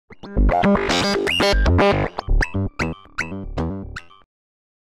So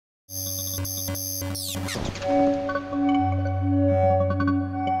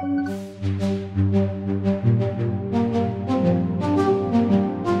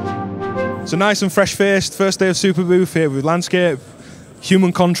nice and fresh-faced, first day of Superbooth here with landscape,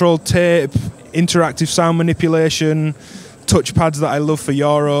 human-controlled tape, interactive sound manipulation, touchpads that I love for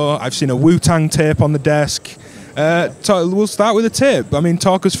Euro. I've seen a Wu-Tang tape on the desk. We'll start with a tape. I mean,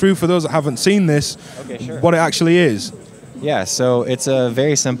 talk us through, for those that haven't seen this, okay, sure, what it actually is. Yeah, so it's a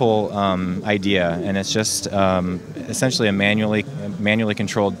very simple idea, and it's just essentially a manually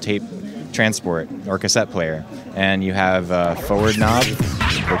controlled tape transport or cassette player. And you have a forward knob,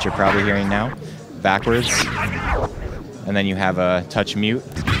 which you're probably hearing now, backwards, and then you have a touch mute.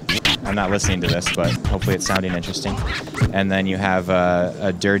 I'm not listening to this, but hopefully it's sounding interesting. And then you have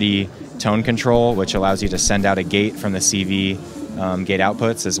a dirty tone control, which allows you to send out a gate from the CV gate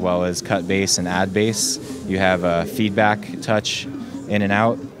outputs, as well as cut bass and add bass. You have a feedback touch in and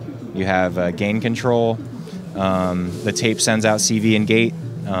out. You have a gain control. The tape sends out CV and gate.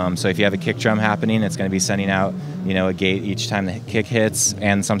 So if you have a kick drum happening, it's going to be sending out, a gate each time the kick hits,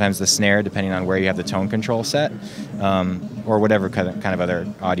 and sometimes the snare, depending on where you have the tone control set, or whatever kind of other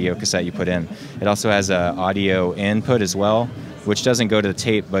audio cassette you put in. It also has an audio input as well, which doesn't go to the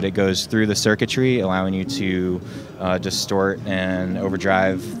tape, but it goes through the circuitry, allowing you to distort and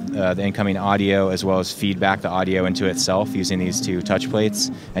overdrive the incoming audio, as well as feedback the audio into itself using these two touch plates.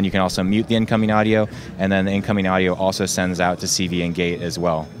 And you can also mute the incoming audio, and then the incoming audio also sends out to CV and gate as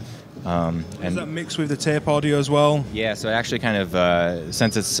well. Does that mix with the tape audio as well? Yeah, so it actually kind of,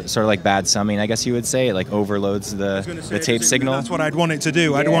 since it's sort of like bad summing, I guess you would say, it like overloads the tape signal. That's what I'd want it to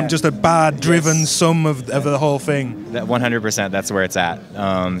do. Yeah. I'd want just a bad driven sum of the whole thing. That 100%, that's where it's at.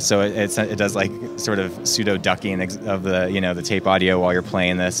 So it does like sort of pseudo ducking of the tape audio while you're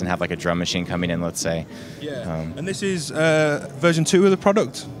playing this, and have like a drum machine coming in, let's say. Yeah. And this is version 2 of the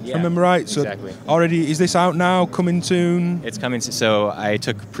product, if I remember right. So exactly. Already, is this out now? Coming soon? It's coming. So I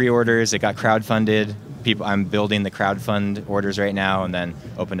took pre-orders. It got crowdfunded. I'm building the crowdfund orders right now, and then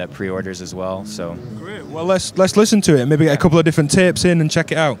opened up pre-orders as well. So great. Well, let's listen to it. Maybe get a couple of different tapes in and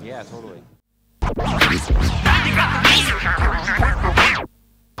check it out. Yeah, totally.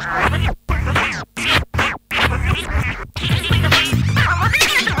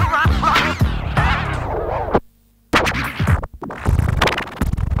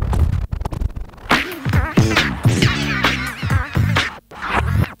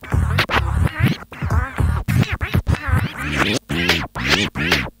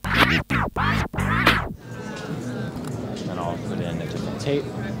 Tape.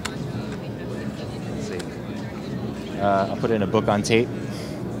 Let's see. I'll put in a book on tape.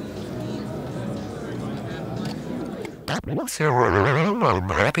 So, I'm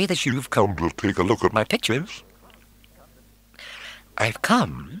happy that you've come to take a look at my pictures. I've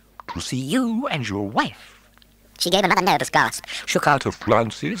come to see you and your wife. She gave another nervous gasp, shook out her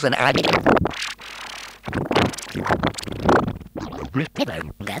flounces, and added...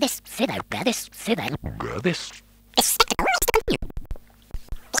 This.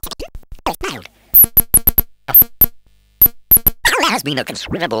 There has been a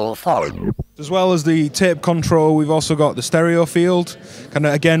considerable fall. As well as the tape control, we've also got the stereo field. Kind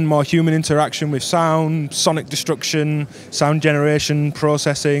of, again, more human interaction with sound, sonic destruction, sound generation,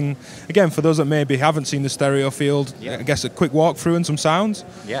 processing. Again, for those that maybe haven't seen the stereo field, yeah. I guess a quick walkthrough and some sounds.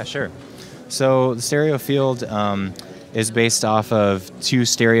 Yeah, sure. So the stereo field is based off of 2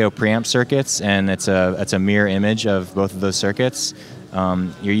 stereo preamp circuits, and it's a mirror image of both of those circuits.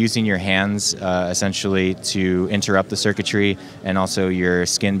 You're using your hands essentially to interrupt the circuitry, and also your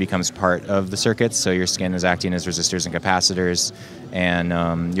skin becomes part of the circuits, so your skin is acting as resistors and capacitors,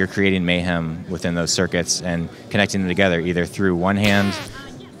 and you're creating mayhem within those circuits and connecting them together, either through one hand,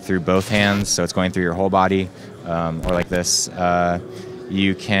 through both hands, so it's going through your whole body, or like this.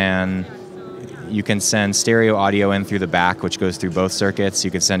 You can send stereo audio in through the back, which goes through both circuits.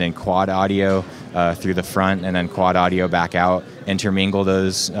 You can send in quad audio through the front, and then quad audio back out. Intermingle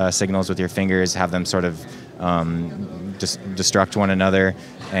those signals with your fingers, have them sort of destruct one another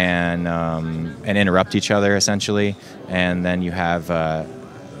and interrupt each other, essentially. And then you have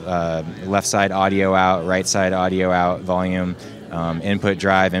left side audio out, right side audio out, volume, input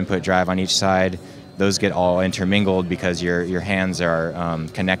drive on each side. Those get all intermingled because your hands are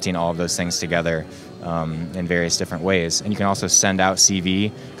connecting all of those things together in various different ways. And you can also send out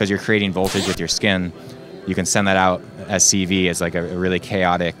CV because you're creating voltage with your skin. you can send that out as CV as like a really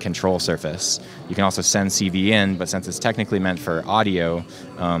chaotic control surface. You can also send CV in, but since it's technically meant for audio,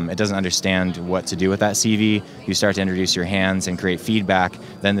 it doesn't understand what to do with that CV. You start to introduce your hands and create feedback,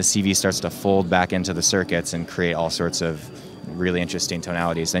 then the CV starts to fold back into the circuits and create all sorts of really interesting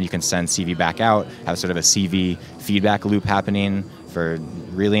tonalities. Then you can send CV back out, have sort of a CV feedback loop happening for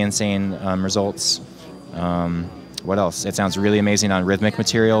really insane results. What else? It sounds really amazing on rhythmic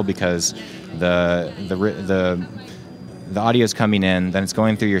material because the audio is coming in, then it's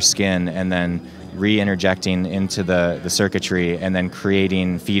going through your skin, and then re-interjecting into the circuitry, and then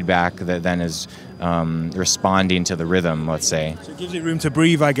creating feedback that then is responding to the rhythm, let's say. So it gives it room to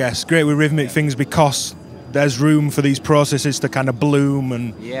breathe, I guess. Great with rhythmic things because there's room for these processes to kind of bloom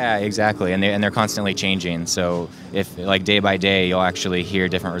and... Yeah, exactly, and they're constantly changing. So if like day by day, you'll actually hear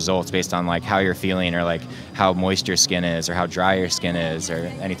different results based on like how you're feeling, or like how moist your skin is, or how dry your skin is, or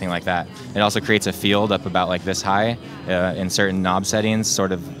anything like that. It also creates a field up about like this high in certain knob settings,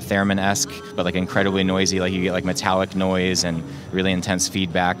 sort of theremin-esque, but like incredibly noisy. Like you get like metallic noise and really intense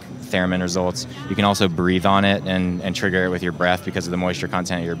feedback theremin results. You can also breathe on it and trigger it with your breath because of the moisture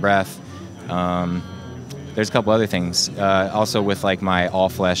content of your breath. There's a couple other things. Also with like my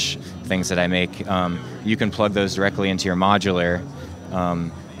all-flesh things that I make, you can plug those directly into your modular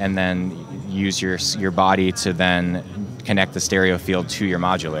and then use your body to then connect the stereo field to your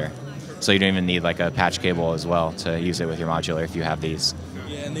modular. So you don't even need like a patch cable as well to use it with your modular if you have these.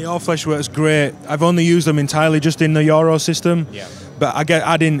 Yeah, and the all-flesh works great. I've only used them entirely just in the Euro system. Yeah. But I get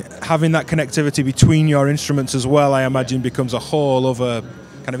having that connectivity between your instruments as well, I imagine becomes a whole other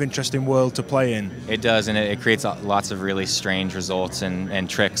kind of interesting world to play in. It does, and it creates lots of really strange results and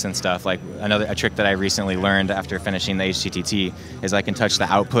tricks and stuff. Like a trick that I recently learned after finishing the HTTT is I can touch the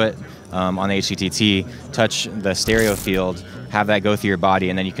output on the HTTT, touch the stereo field, have that go through your body,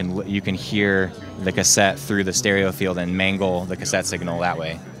 and then you can hear the cassette through the stereo field and mangle the cassette signal that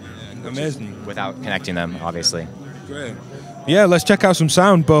way. Amazing. Without connecting them, obviously. Great. Yeah, let's check out some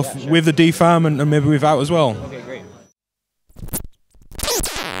sound, both with the DFAM and maybe without as well. Okay, great.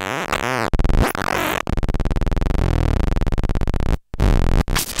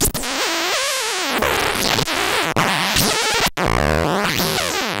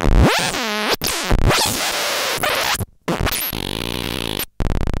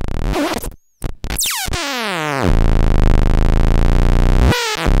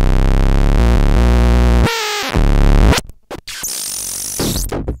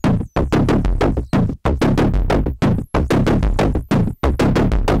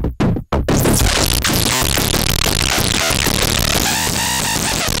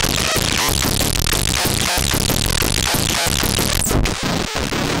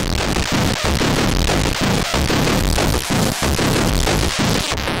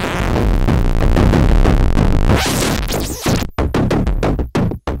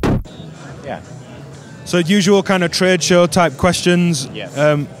 So usual kind of trade show type questions. Yes.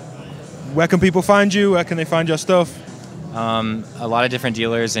 Where can people find you? Where can they find your stuff? A lot of different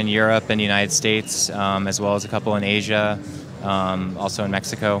dealers in Europe and the United States, as well as a couple in Asia, also in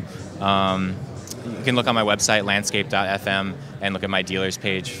Mexico. You can look on my website, landscape.fm, and look at my dealers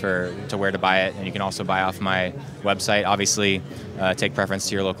page to where to buy it. And you can also buy off my website. Obviously, take preference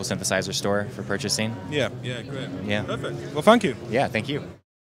to your local synthesizer store for purchasing. Yeah, great. Yeah. Perfect. Well, thank you. Yeah, thank you.